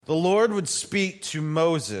The Lord would speak to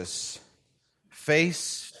Moses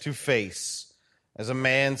face to face as a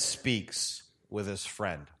man speaks with his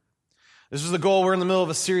friend. This is the goal. We're in the middle of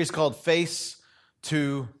a series called Face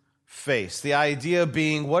to Face. The idea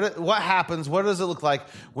being what happens, what does it look like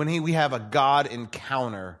when we have a God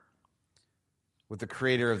encounter with the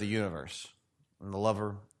creator of the universe and the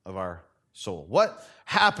lover of our soul? What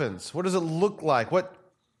happens? What does it look like?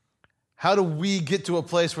 How do we get to a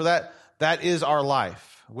place where that is our life?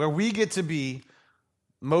 Where we get to be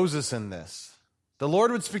Moses in this. The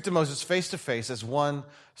Lord would speak to Moses face to face as one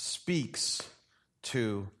speaks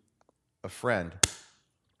to a friend.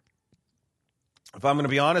 If I'm going to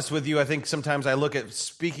be honest with you, I think sometimes I look at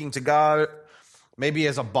speaking to God maybe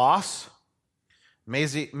as a boss,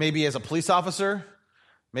 maybe as a police officer,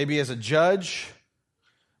 maybe as a judge,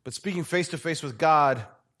 but speaking face to face with God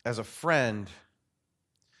as a friend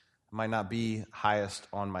might not be highest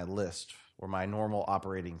on my list or my normal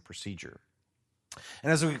operating procedure.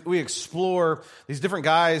 And as we explore these different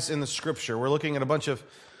guys in the scripture, we're looking at a bunch of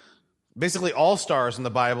basically all-stars in the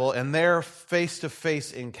Bible and their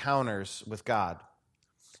face-to-face encounters with God.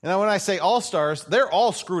 And when I say all-stars, they're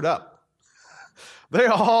all screwed up.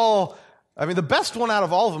 The best one out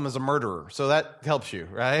of all of them is a murderer, so that helps you,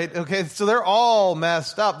 right? Okay, so they're all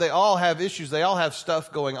messed up. They all have issues. They all have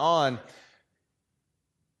stuff going on.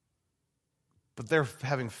 But they're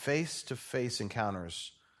having face-to-face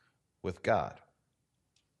encounters with God.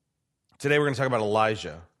 Today we're going to talk about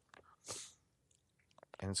Elijah.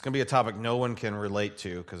 And it's going to be a topic no one can relate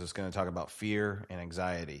to because it's going to talk about fear and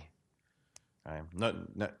anxiety. Right?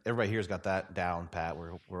 Everybody here's got that down, Pat.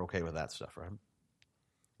 We're okay with that stuff, right?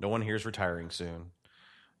 No one here's retiring soon.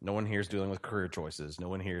 No one here's dealing with career choices. No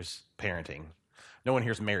one here's parenting. No one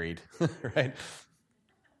here's married, right?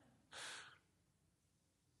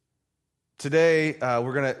 Today,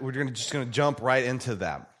 we're just gonna jump right into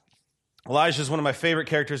that. Elijah is one of my favorite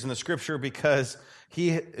characters in the scripture because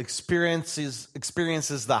he experiences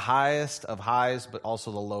the highest of highs, but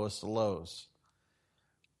also the lowest of lows.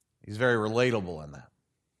 He's very relatable in that.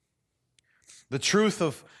 The truth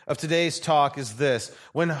of today's talk is this: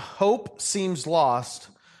 when hope seems lost,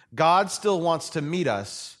 God still wants to meet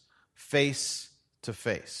us face to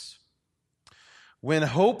face. When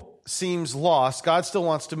hope seems lost, God still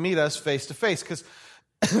wants to meet us face to face. Because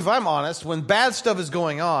if I'm honest, when bad stuff is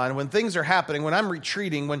going on, when things are happening, when I'm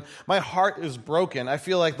retreating, when my heart is broken, I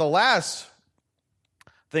feel like the last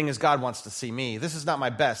thing is God wants to see me. This is not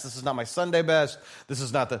my best. This is not my Sunday best. This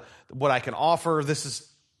is not what I can offer. This is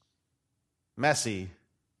messy.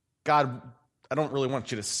 God, I don't really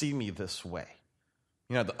want you to see me this way.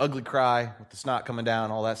 You know, the ugly cry with the snot coming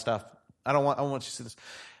down, all that stuff. I don't want you to see this.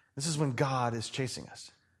 This is when God is chasing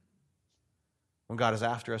us. When God is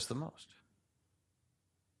after us the most.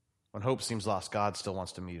 When hope seems lost, God still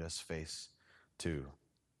wants to meet us face to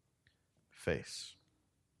face.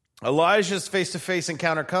 Elijah's face-to-face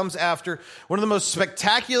encounter comes after one of the most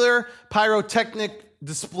spectacular pyrotechnic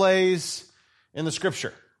displays in the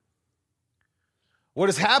scripture. What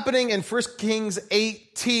is happening in 1 Kings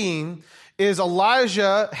 18 is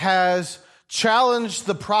Elijah has challenged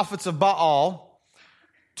the prophets of Baal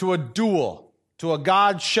to a duel, to a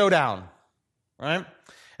God showdown, right?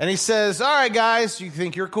 And he says, all right, guys, you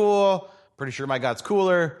think you're cool. Pretty sure my God's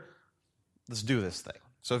cooler. Let's do this thing.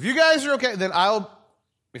 So if you guys are okay, then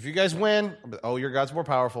if you guys win, your God's more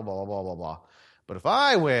powerful, blah, blah, blah, blah, blah. But if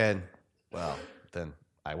I win, well, then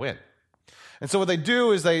I win. And so what they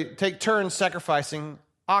do is they take turns sacrificing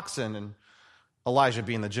oxen, and Elijah,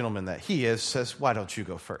 being the gentleman that he is, says, why don't you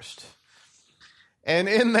go first? And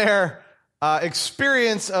in their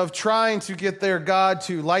experience of trying to get their God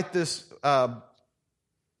to light this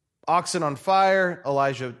oxen on fire,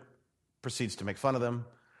 Elijah proceeds to make fun of them,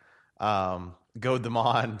 goad them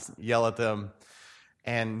on, yell at them,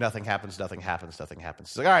 and nothing happens. He's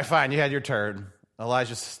like, all right, fine, you had your turn.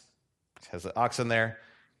 Elijah has the oxen there.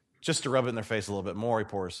 Just to rub it in their face a little bit more, he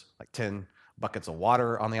pours like 10 buckets of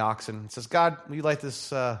water on the oxen. He says, God, will you light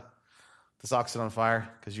this oxen on fire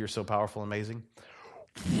because you're so powerful and amazing?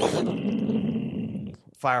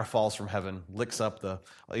 Fire falls from heaven, licks up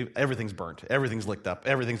everything's burnt, everything's licked up,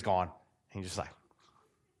 everything's gone. And he's just like,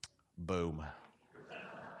 boom.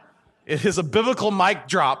 It is a biblical mic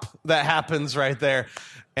drop that happens right there.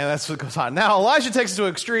 And that's what goes on. Now, Elijah takes it to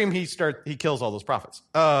an extreme. He kills all those prophets.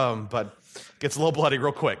 But gets a little bloody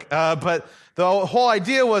real quick. But the whole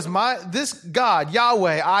idea was this God,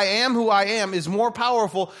 Yahweh, I am who I am, is more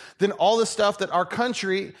powerful than all the stuff that our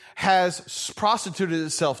country has prostituted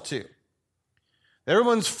itself to.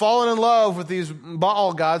 Everyone's fallen in love with these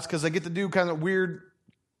Baal gods because they get to do kind of weird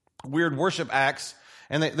worship acts.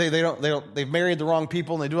 and they've married the wrong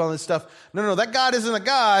people and they do all this stuff. No, that God isn't a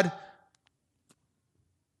God.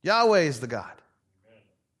 Yahweh is the God.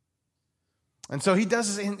 And so he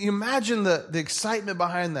does this, and you imagine the excitement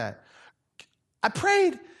behind that. I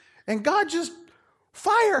prayed, and God just,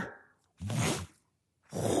 fire.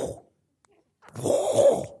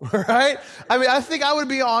 Right? I mean, I think I would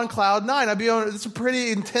be on cloud nine. It's a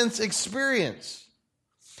pretty intense experience.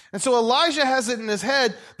 And so Elijah has it in his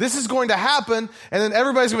head, this is going to happen, and then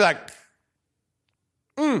everybody's going to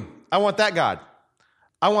be like, I want that God.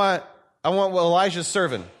 I want what Elijah's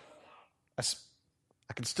serving. I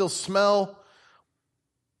can still smell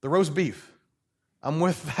the roast beef. I'm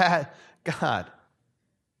with that God.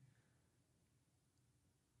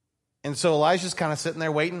 And so Elijah's kind of sitting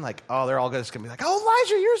there waiting, like, oh, they're all just going to be like, oh,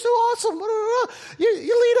 Elijah, you're so awesome.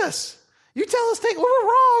 You lead us. You tell us, we're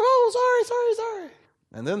wrong. Oh, sorry.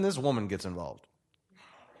 And then this woman gets involved.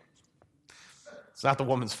 It's not the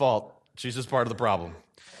woman's fault. She's just part of the problem.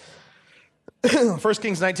 1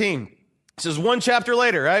 Kings 19. It says one chapter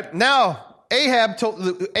later, right? Now, Ahab,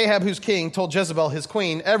 who's king, told Jezebel, his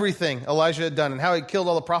queen, everything Elijah had done and how he killed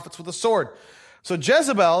all the prophets with a sword. So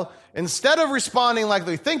Jezebel, instead of responding like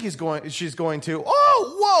they think she's going to,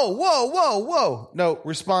 whoa, no,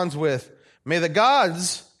 responds with, may the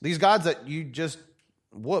gods, these gods that you just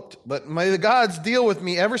whooped, but may the gods deal with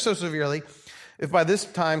me ever so severely if by this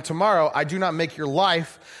time tomorrow I do not make your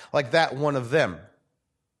life like that one of them.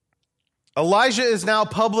 Elijah is now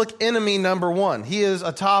public enemy number one. He is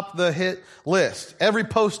atop the hit list. Every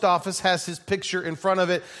post office has his picture in front of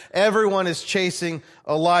it. Everyone is chasing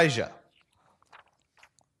Elijah.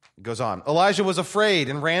 It goes on. Elijah was afraid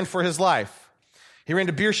and ran for his life. He ran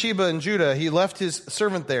to Beersheba in Judah. He left his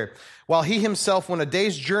servant there. While he himself went a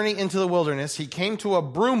day's journey into the wilderness, he came to a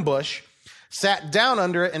broom bush, sat down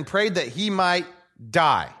under it, and prayed that he might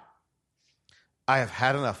die. I have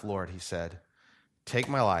had enough, Lord, he said. Take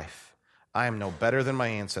my life. I am no better than my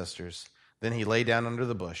ancestors. Then he lay down under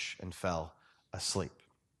the bush and fell asleep.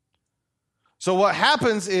 So what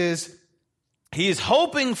happens is he is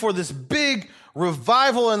hoping for this big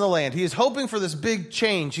revival in the land. He is hoping for this big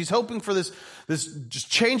change. He's hoping for this just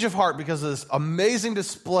change of heart because of this amazing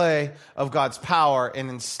display of God's power. And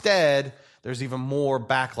instead, there's even more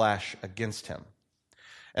backlash against him.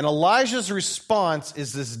 And Elijah's response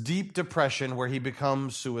is this deep depression where he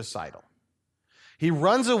becomes suicidal. He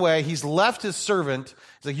runs away. He's left his servant.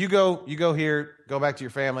 He's like, you go here, go back to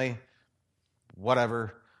your family,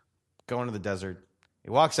 whatever, go into the desert.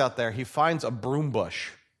 He walks out there. He finds a broom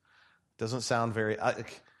bush. Doesn't sound very,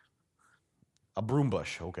 a broom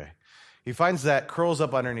bush, okay. He finds that, curls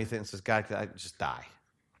up underneath it and says, God, I just die.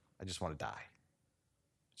 I just want to die.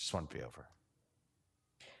 I just want it to be over.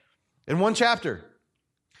 In one chapter,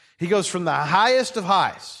 he goes from the highest of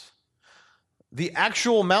highs, the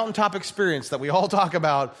actual mountaintop experience that we all talk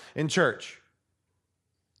about in church,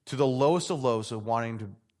 to the lowest of lows of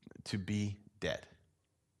wanting to be dead.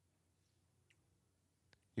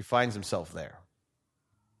 He finds himself there.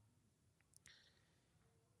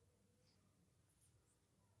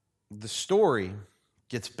 The story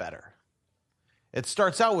gets better. It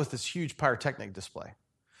starts out with this huge pyrotechnic display.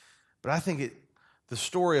 But I think the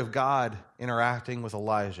story of God interacting with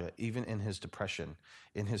Elijah, even in his depression,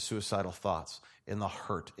 in his suicidal thoughts, in the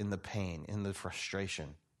hurt, in the pain, in the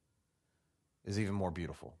frustration, is even more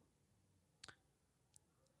beautiful.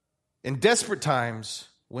 In desperate times,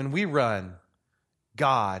 when we run,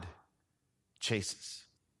 God chases.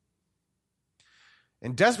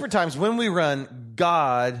 In desperate times, when we run,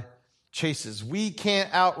 God chases. We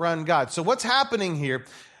can't outrun God. So what's happening here?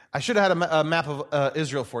 I should have had a map of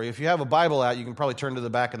Israel for you. If you have a Bible out, you can probably turn to the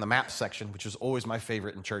back in the map section, which was always my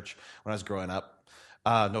favorite in church when I was growing up.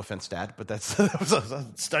 No offense, Dad, but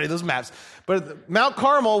study those maps. But Mount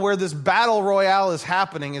Carmel, where this battle royale is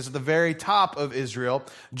happening, is at the very top of Israel.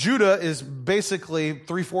 Judah is basically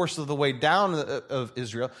 3/4 of the way down of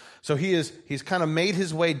Israel. So he's kind of made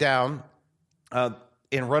his way down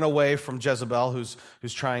and run away from Jezebel,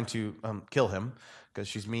 who's trying to kill him because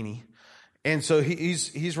she's meanie. And so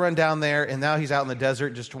he's run down there, and now he's out in the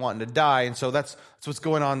desert just wanting to die. And so that's what's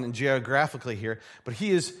going on geographically here. But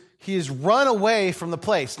he is run away from the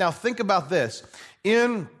place. Now think about this.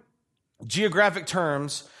 In geographic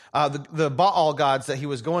terms, the Baal gods that he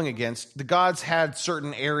was going against, the gods had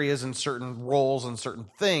certain areas and certain roles and certain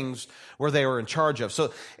things where they were in charge of.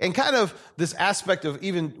 So, and kind of this aspect of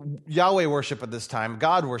even Yahweh worship at this time,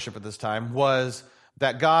 God worship at this time, was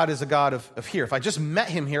that God is a God of here. If I just met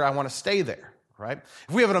him here, I want to stay there, right?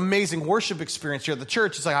 If we have an amazing worship experience here at the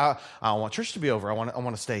church, it's like, I don't want church to be over. I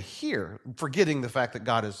want to stay here, forgetting the fact that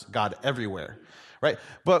God is God everywhere, right?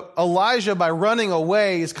 But Elijah, by running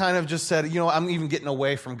away, is kind of just said, I'm even getting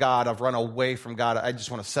away from God. I've run away from God. I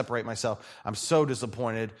just want to separate myself. I'm so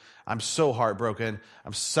disappointed. I'm so heartbroken.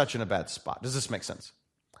 I'm such in a bad spot. Does this make sense?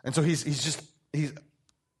 And so he's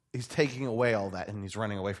taking away all that, and he's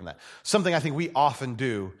running away from that. Something I think we often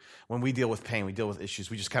do when we deal with pain, we deal with issues.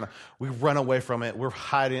 We just we run away from it. We're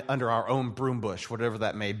hiding under our own broom bush, whatever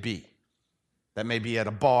that may be. That may be at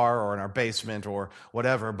a bar or in our basement or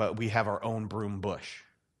whatever, but we have our own broom bush.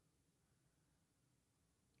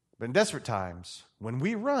 But in desperate times, when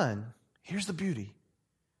we run, here's the beauty.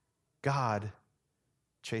 God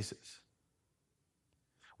chases.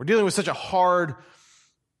 We're dealing with such a hard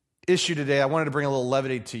issue today. I wanted to bring a little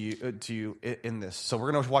levity to you in this. So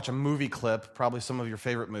we're going to watch a movie clip, probably some of your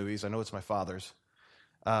favorite movies. I know it's my father's.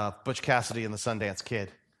 Butch Cassidy and the Sundance Kid.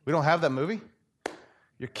 We don't have that movie?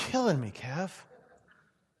 You're killing me, Kev.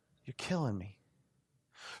 You're killing me.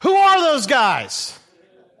 Who are those guys?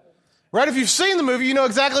 Right? If you've seen the movie, you know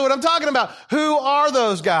exactly what I'm talking about. Who are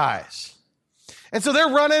those guys? And so they're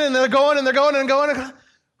running and they're going and they're going and going.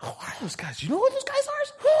 Who are those guys? You know what those guys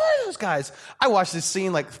are? Who are those guys? I watched this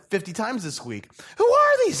scene like 50 times this week. Who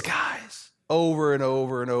are these guys? Over and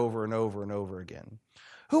over and over and over and over again.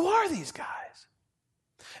 Who are these guys?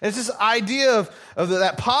 And it's this idea of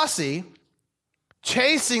that posse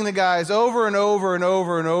chasing the guys over and over and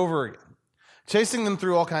over and over again. Chasing them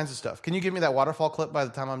through all kinds of stuff. Can you give me that waterfall clip by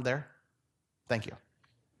the time I'm there? Thank you.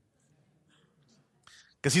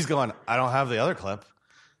 Because he's going, I don't have the other clip.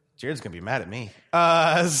 Jared's going to be mad at me.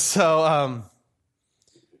 Anywho.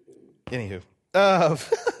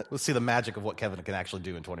 We'll see the magic of what Kevin can actually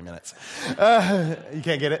do in 20 minutes. You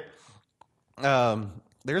can't get it?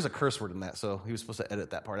 There's a curse word in that, so he was supposed to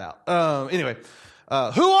edit that part out. Anyway,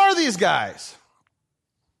 who are these guys?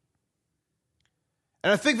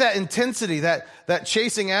 And I think that intensity, that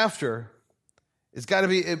chasing after, is got to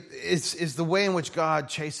be is the way in which God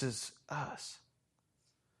chases us.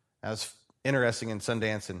 Now, it's interesting in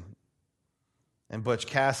Sundance and Butch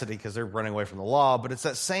Cassidy because they're running away from the law, but it's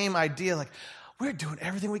that same idea, like we're doing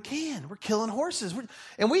everything we can. We're killing horses.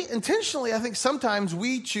 And we intentionally, I think sometimes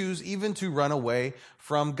we choose even to run away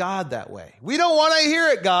from God that way. We don't want to hear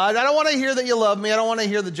it, God. I don't want to hear that you love me. I don't want to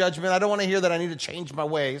hear the judgment. I don't want to hear that I need to change my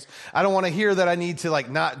ways. I don't want to hear that I need to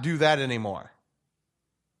not do that anymore.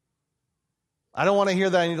 I don't want to hear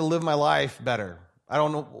that I need to live my life better. I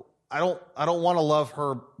don't want to love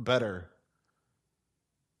her better.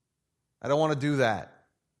 I don't want to do that.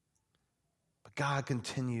 But God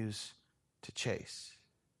continues to chase.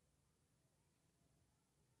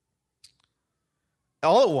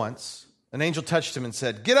 All at once, an angel touched him and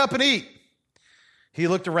said, "Get up and eat." He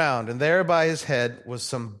looked around, and there by his head was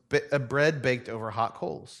some bread baked over hot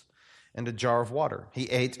coals and a jar of water. He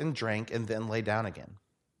ate and drank and then lay down again.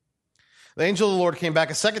 The angel of the Lord came back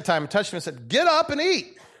a second time and touched him and said, "Get up and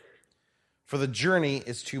eat, for the journey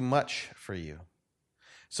is too much for you."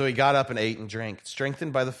 So he got up and ate and drank.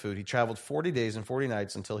 Strengthened by the food, he traveled 40 days and 40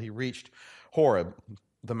 nights until he reached Horeb,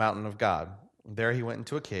 the mountain of God. There he went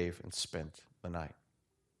into a cave and spent the night.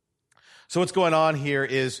 So what's going on here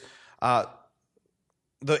is the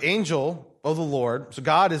angel of the Lord, so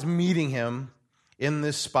God is meeting him in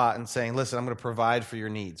this spot and saying, listen, I'm going to provide for your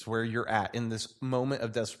needs where you're at in this moment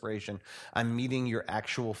of desperation. I'm meeting your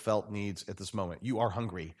actual felt needs at this moment. You are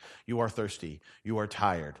hungry. You are thirsty. You are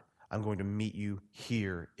tired. I'm going to meet you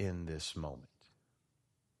here in this moment.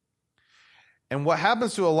 And what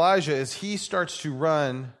happens to Elijah is he starts to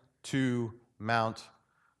run to Mount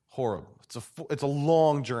Horeb. It's a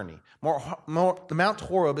long journey. Mount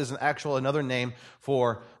Horeb is another name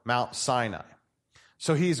for Mount Sinai.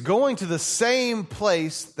 So he's going to the same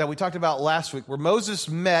place that we talked about last week where Moses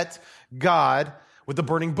met God with the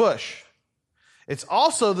burning bush. It's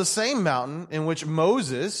also the same mountain in which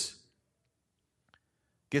Moses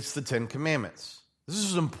gets the 10 Commandments. This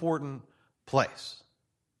is an important place.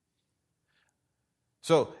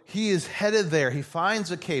 So he is headed there. He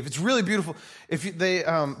finds a cave. It's really beautiful.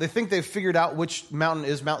 They think they've figured out which mountain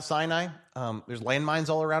is Mount Sinai. There's landmines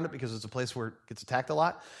all around it because it's a place where it gets attacked a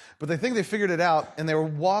lot. But they think they figured it out, and they were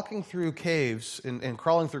walking through caves and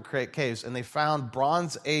crawling through caves, and they found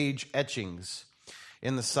Bronze Age etchings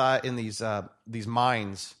in these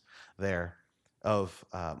mines there of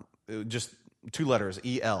just two letters,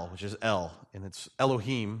 E-L, which is El, and it's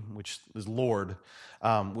Elohim, which is Lord,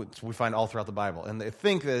 which we find all throughout the Bible. And they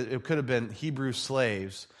think that it could have been Hebrew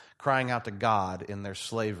slaves crying out to God in their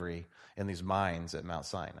slavery in these mines at Mount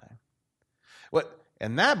Sinai.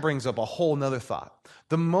 And that brings up a whole nother thought.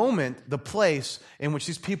 The place in which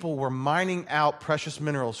these people were mining out precious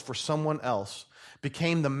minerals for someone else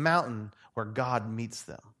became the mountain where God meets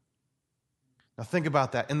them. Now think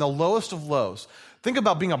about that. In the lowest of lows, think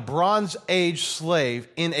about being a Bronze Age slave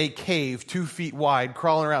in a cave 2 feet wide,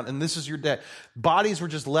 crawling around, and this is your death. Bodies were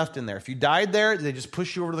just left in there. If you died there, they just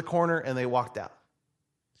pushed you over to the corner and they walked out.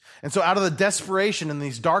 And so out of the desperation in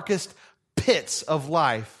these darkest pits of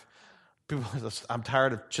life, people, I'm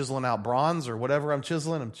tired of chiseling out bronze or whatever I'm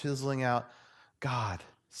chiseling out, God,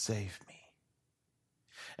 save me.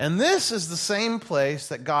 And this is the same place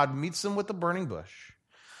that God meets them with the burning bush,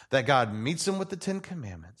 that God meets them with the 10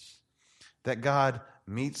 Commandments, that God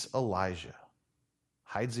meets Elijah,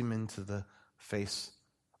 hides him into the face.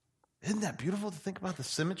 Isn't that beautiful to think about the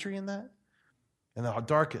symmetry in that? In the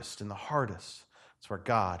darkest, in the hardest, it's where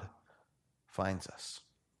God finds us.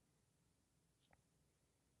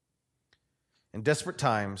 In desperate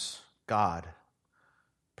times, God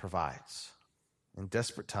provides. In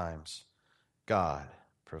desperate times, God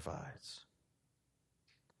provides.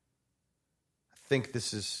 I think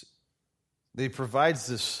he provides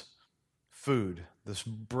this food, this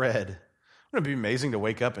bread. Wouldn't it be amazing to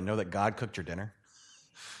wake up and know that God cooked your dinner?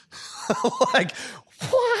 Like,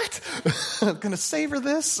 what? I'm going to savor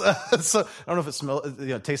this? So I don't know if it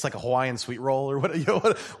smells, tastes like a Hawaiian sweet roll or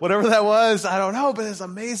whatever that was. I don't know, but it's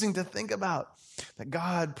amazing to think about that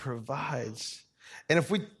God provides. And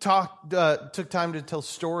if we took time to tell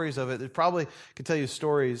stories of it probably could tell you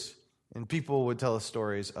stories, and people would tell us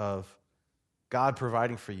stories of God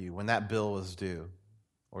providing for you when that bill was due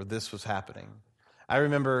or this was happening. I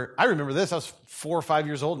remember this. I was 4 or 5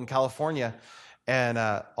 years old in California, and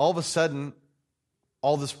all of a sudden,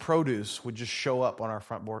 all this produce would just show up on our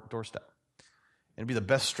front doorstep. It'd be the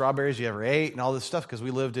best strawberries you ever ate and all this stuff because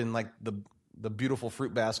we lived in like the beautiful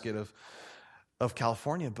fruit basket of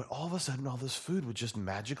California. But all of a sudden, all this food would just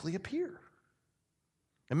magically appear.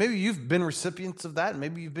 And maybe you've been recipients of that, and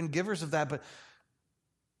maybe you've been givers of that, but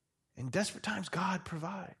in desperate times, God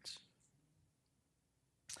provides.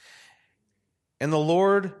 And the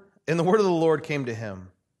word of the Lord came to him.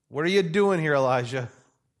 What are you doing here, Elijah?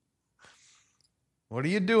 What are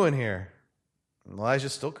you doing here? And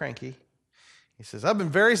Elijah's still cranky. He says, I've been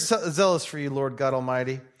very zealous for you, Lord God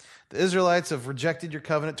Almighty. The Israelites have rejected your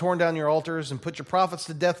covenant, torn down your altars, and put your prophets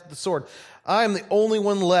to death with the sword. I am the only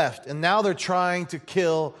one left, and now they're trying to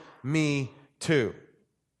kill me too.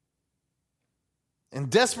 In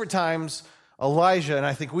desperate times, Elijah, and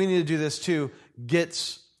I think we need to do this too,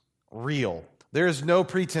 gets real. There's no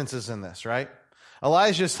pretenses in this, right?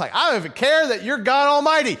 Elijah's like, I don't even care that you're God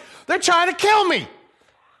Almighty. They're trying to kill me.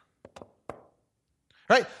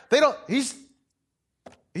 Right? He's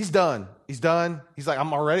done. He's done. He's like,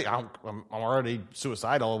 I'm already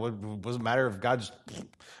suicidal. It doesn't matter if God just,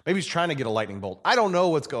 maybe he's trying to get a lightning bolt. I don't know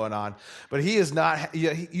what's going on, but he is not,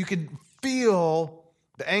 you can feel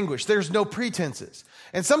the anguish. There's no pretenses.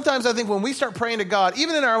 And sometimes I think when we start praying to God,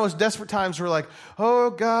 even in our most desperate times, we're like, oh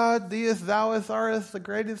God, theeth, thoueth, areth, the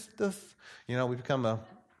greatest, we become a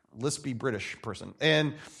lispy British person.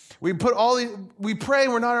 And we pray,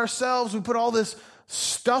 we're not ourselves. We put all this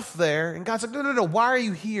stuff there. And God's like, no. Why are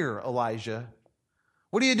you here, Elijah?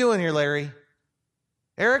 What are you doing here, Larry?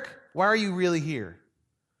 Eric, why are you really here?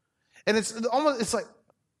 And it's like,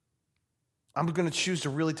 I'm going to choose to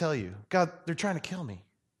really tell you, God, they're trying to kill me.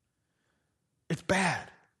 It's bad.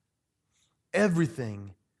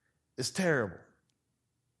 Everything is terrible.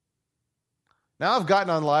 Now, I've gotten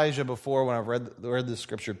on Elijah before when I've read this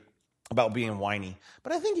scripture about being whiny.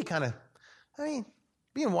 But I think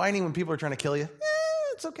being whiny when people are trying to kill you,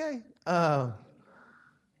 it's okay. But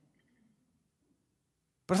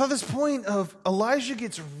I thought this point of Elijah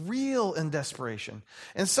gets real in desperation.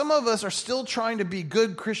 And some of us are still trying to be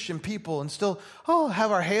good Christian people and still,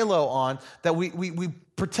 have our halo on, that we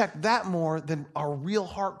protect that more than our real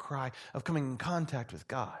heart cry of coming in contact with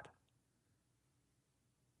God.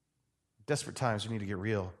 Desperate times, we need to get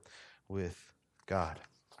real with God.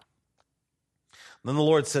 Then the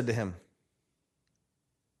Lord said to him,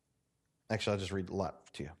 actually, I'll just read a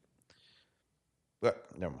lot to you. But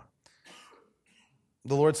never mind.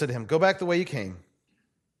 The Lord said to him, go back the way you came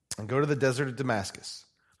and go to the desert of Damascus.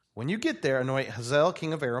 When you get there, anoint Hazael,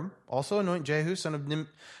 king of Aram. Also anoint Jehu, son of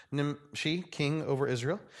Nimshi, king over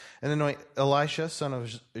Israel. And anoint Elisha, son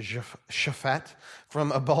of Shaphat,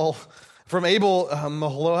 from Abel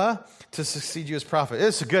Mahaloah, to succeed you as prophet.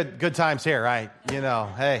 It's a good times here, right?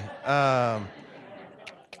 Hey.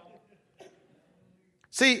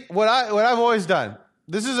 See, what I've always done,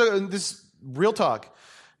 this real talk.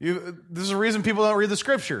 This is a reason people don't read the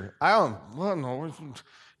scripture. I don't know.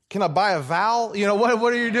 Can I buy a vowel?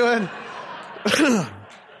 What are you doing?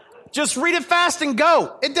 Just read it fast and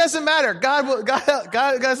go. It doesn't matter.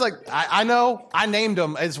 God's like, I know. I named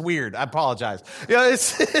them. It's weird. I apologize.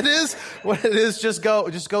 It is what it is. Just go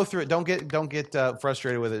through it. Don't get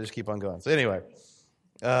frustrated with it. Just keep on going. So anyway,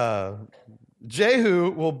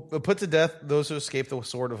 Jehu will put to death those who escape the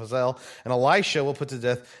sword of Hazael, and Elisha will put to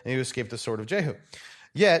death and who escape the sword of Jehu.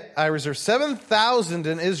 Yet I reserve 7,000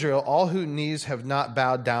 in Israel, all whose knees have not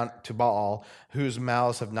bowed down to Baal, whose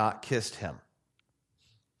mouths have not kissed him.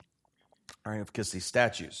 All right, have kissed these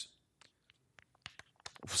statues.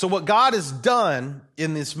 So what God has done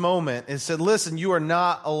in this moment is said, listen, you are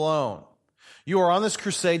not alone. You are on this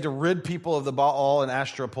crusade to rid people of the Baal and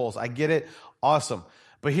Ashtoreth poles. I get it. Awesome.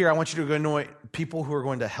 But here, I want you to anoint people who are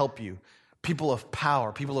going to help you, people of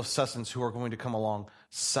power, people of sustenance who are going to come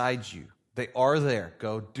alongside you. They are there.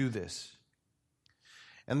 Go do this.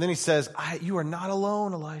 And then he says, you are not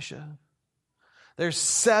alone, Elisha. There's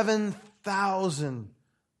 7,000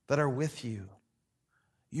 that are with you.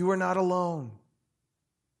 You are not alone.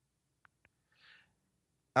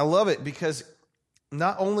 I love it because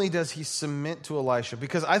not only does he submit to Elisha,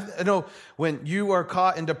 because I know when you are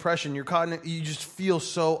caught in depression, you just feel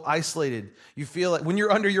so isolated. You feel like when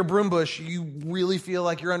you're under your broom bush, you really feel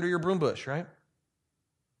like you're under your broom bush, right?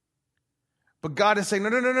 But God is saying,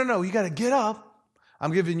 no. You got to get up.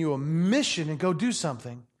 I'm giving you a mission and go do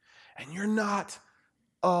something. And you're not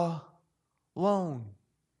alone.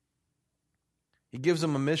 He gives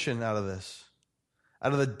him a mission out of this.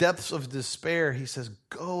 Out of the depths of despair, he says,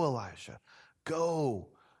 go, Elisha. Go.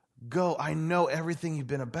 I know everything you've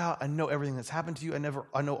been about. I know everything that's happened to you.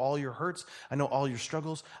 I know all your hurts. I know all your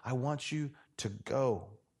struggles. I want you to go.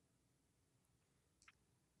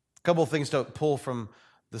 A couple of things to pull from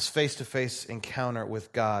this face-to-face encounter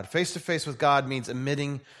with God. Face-to-face with God means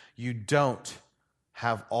admitting you don't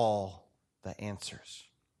have all the answers.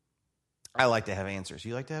 I like to have answers.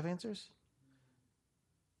 You like to have answers?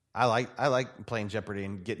 I like playing Jeopardy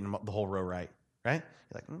and getting the whole row right? You're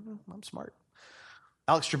like, I'm smart.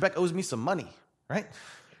 Alex Trebek owes me some money, right?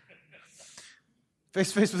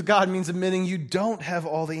 Face-to-face with God means admitting you don't have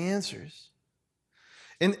all the answers.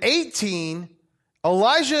 In 18,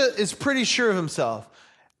 Elijah is pretty sure of himself.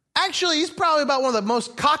 Actually, he's probably about one of the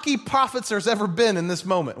most cocky prophets there's ever been in this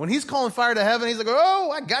moment. When he's calling fire to heaven, he's like,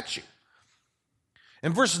 oh, I got you.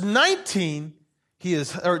 In verse 19,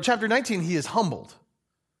 chapter 19, he is humbled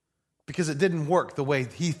because it didn't work the way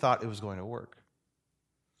he thought it was going to work.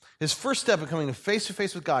 His first step of coming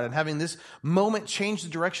face-to-face with God and having this moment change the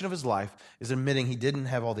direction of his life is admitting he didn't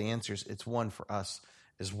have all the answers. It's one for us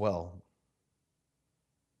as well.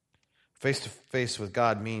 Face-to-face with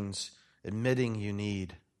God means admitting you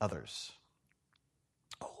need others.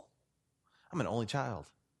 Oh, I'm an only child.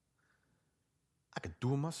 I could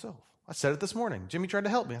do it myself. I said it this morning. Jimmy tried to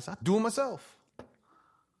help me. I said, I'll do it myself.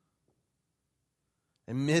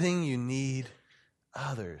 Admitting you need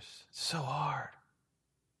others. It's so hard.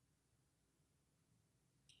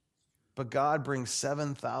 But God brings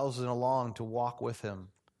 7,000 along to walk with him.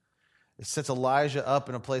 It sets Elijah up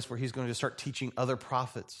in a place where he's going to start teaching other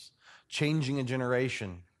prophets, changing a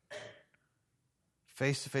generation.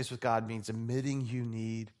 Face-to-face with God means admitting you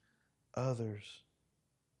need others.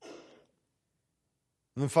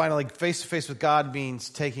 And then finally, face-to-face with God means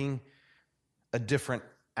taking a different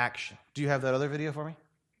action. Do you have that other video for me?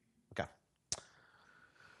 Okay.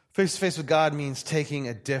 Face-to-face with God means taking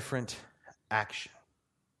a different action.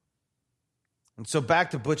 And so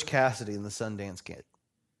back to Butch Cassidy and the Sundance Kid.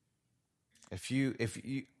 If you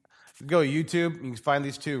go to YouTube, you can find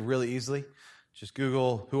these two really easily. Just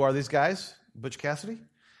Google, who are these guys? Butch Cassidy,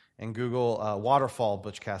 and Google Waterfall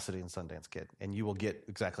Butch Cassidy and Sundance Kid, and you will get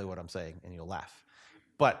exactly what I'm saying, and you'll laugh.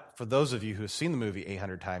 But for those of you who have seen the movie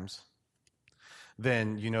 800 times,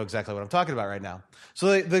 then you know exactly what I'm talking about right now.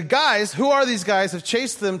 So the guys, who are these guys, have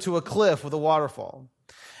chased them to a cliff with a waterfall.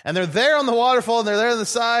 And they're there on the waterfall, and they're there on the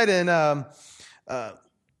side, and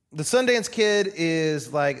the Sundance Kid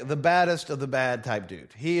is like the baddest of the bad type dude.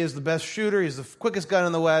 He is the best shooter. He's the quickest gun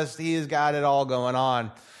in the West. He has got it all going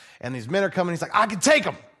on. And these men are coming. He's like, I can take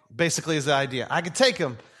him, basically is the idea. I can take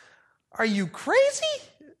him. Are you crazy?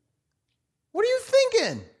 What are you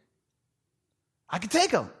thinking? I can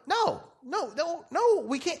take him. No,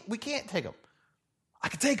 we can't take him. I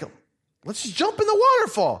can take him. Let's just jump in the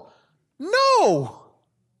waterfall. No.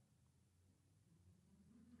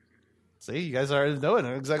 See, you guys already know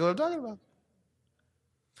exactly what I'm talking about.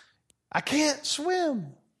 I can't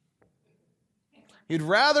swim. He'd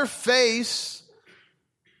rather face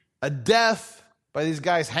a death by these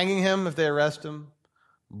guys hanging him if they arrest him,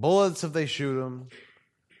 bullets if they shoot him,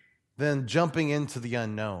 than jumping into the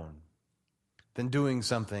unknown, than doing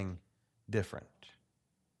something different.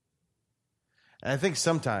 And I think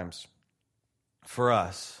sometimes, for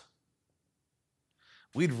us,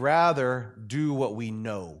 we'd rather do what we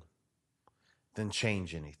know than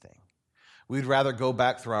change anything. We'd rather go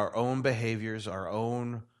back through our own behaviors, our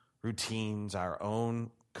own routines, our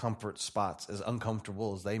own comfort spots, as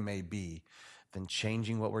uncomfortable as they may be, than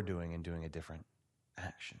changing what we're doing and doing a different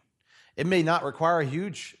action. It may not require a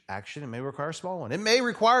huge action. It may require a small one. It may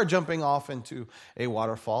require jumping off into a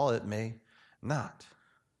waterfall. It may not.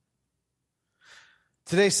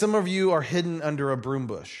 Today, some of you are hidden under a broom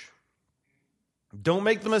bush. Don't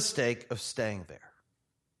make the mistake of staying there.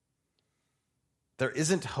 There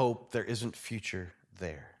isn't hope. There isn't future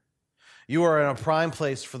there. You are in a prime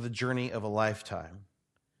place for the journey of a lifetime.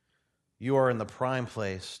 You are in the prime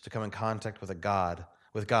place to come in contact with God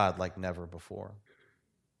like never before.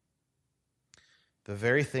 The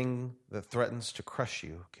very thing that threatens to crush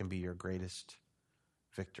you can be your greatest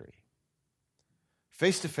victory.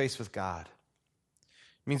 Face to face with God.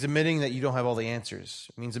 It means admitting that you don't have all the answers.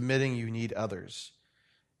 It means admitting you need others.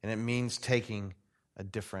 And it means taking a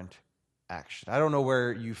different action. I don't know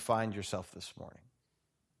where you find yourself this morning,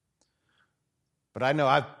 but I know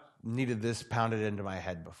I've needed this pounded into my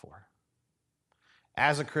head before.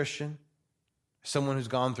 As a Christian, someone who's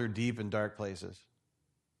gone through deep and dark places.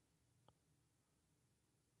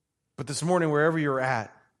 But this morning, wherever you're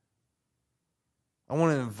at, I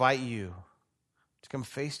want to invite you to come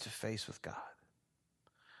face to face with God.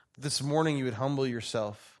 This morning, you would humble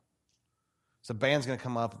yourself. So the band's going to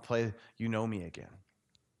come up and play You Know Me again.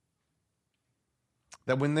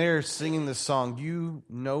 That when they're singing this song, you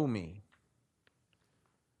know me.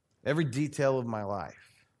 Every detail of my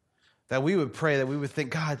life. That we would pray, that we would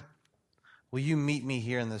think, God, will you meet me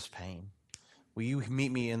here in this pain? Will you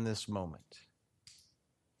meet me in this moment?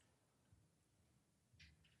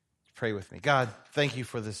 Pray with me. God, thank you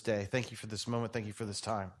for this day. Thank you for this moment. Thank you for this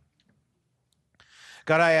time.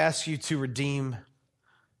 God, I ask you to redeem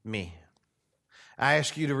me. I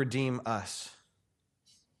ask you to redeem us.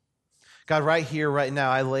 God, right here, right now,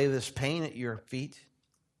 I lay this pain at your feet.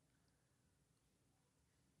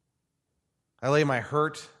 I lay my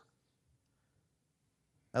hurt.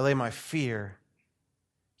 I lay my fear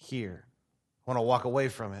here. I want to walk away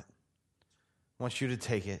from it. I want you to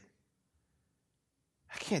take it.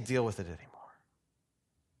 I can't deal with it anymore.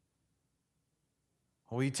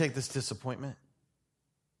 Will you take this disappointment?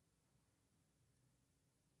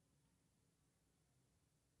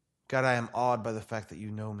 God, I am awed by the fact that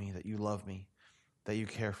you know me, that you love me, that you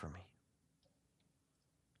care for me.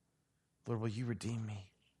 Lord, will you redeem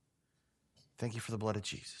me? Thank you for the blood of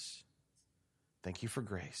Jesus. Thank you for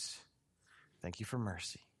grace. Thank you for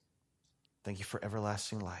mercy. Thank you for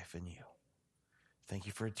everlasting life in you. Thank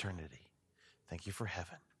you for eternity. Thank you for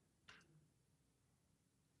heaven.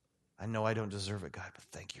 I know I don't deserve it, God, but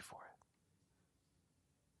thank you for it.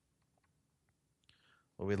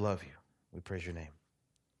 Lord, we love you. We praise your name.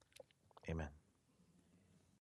 Amen.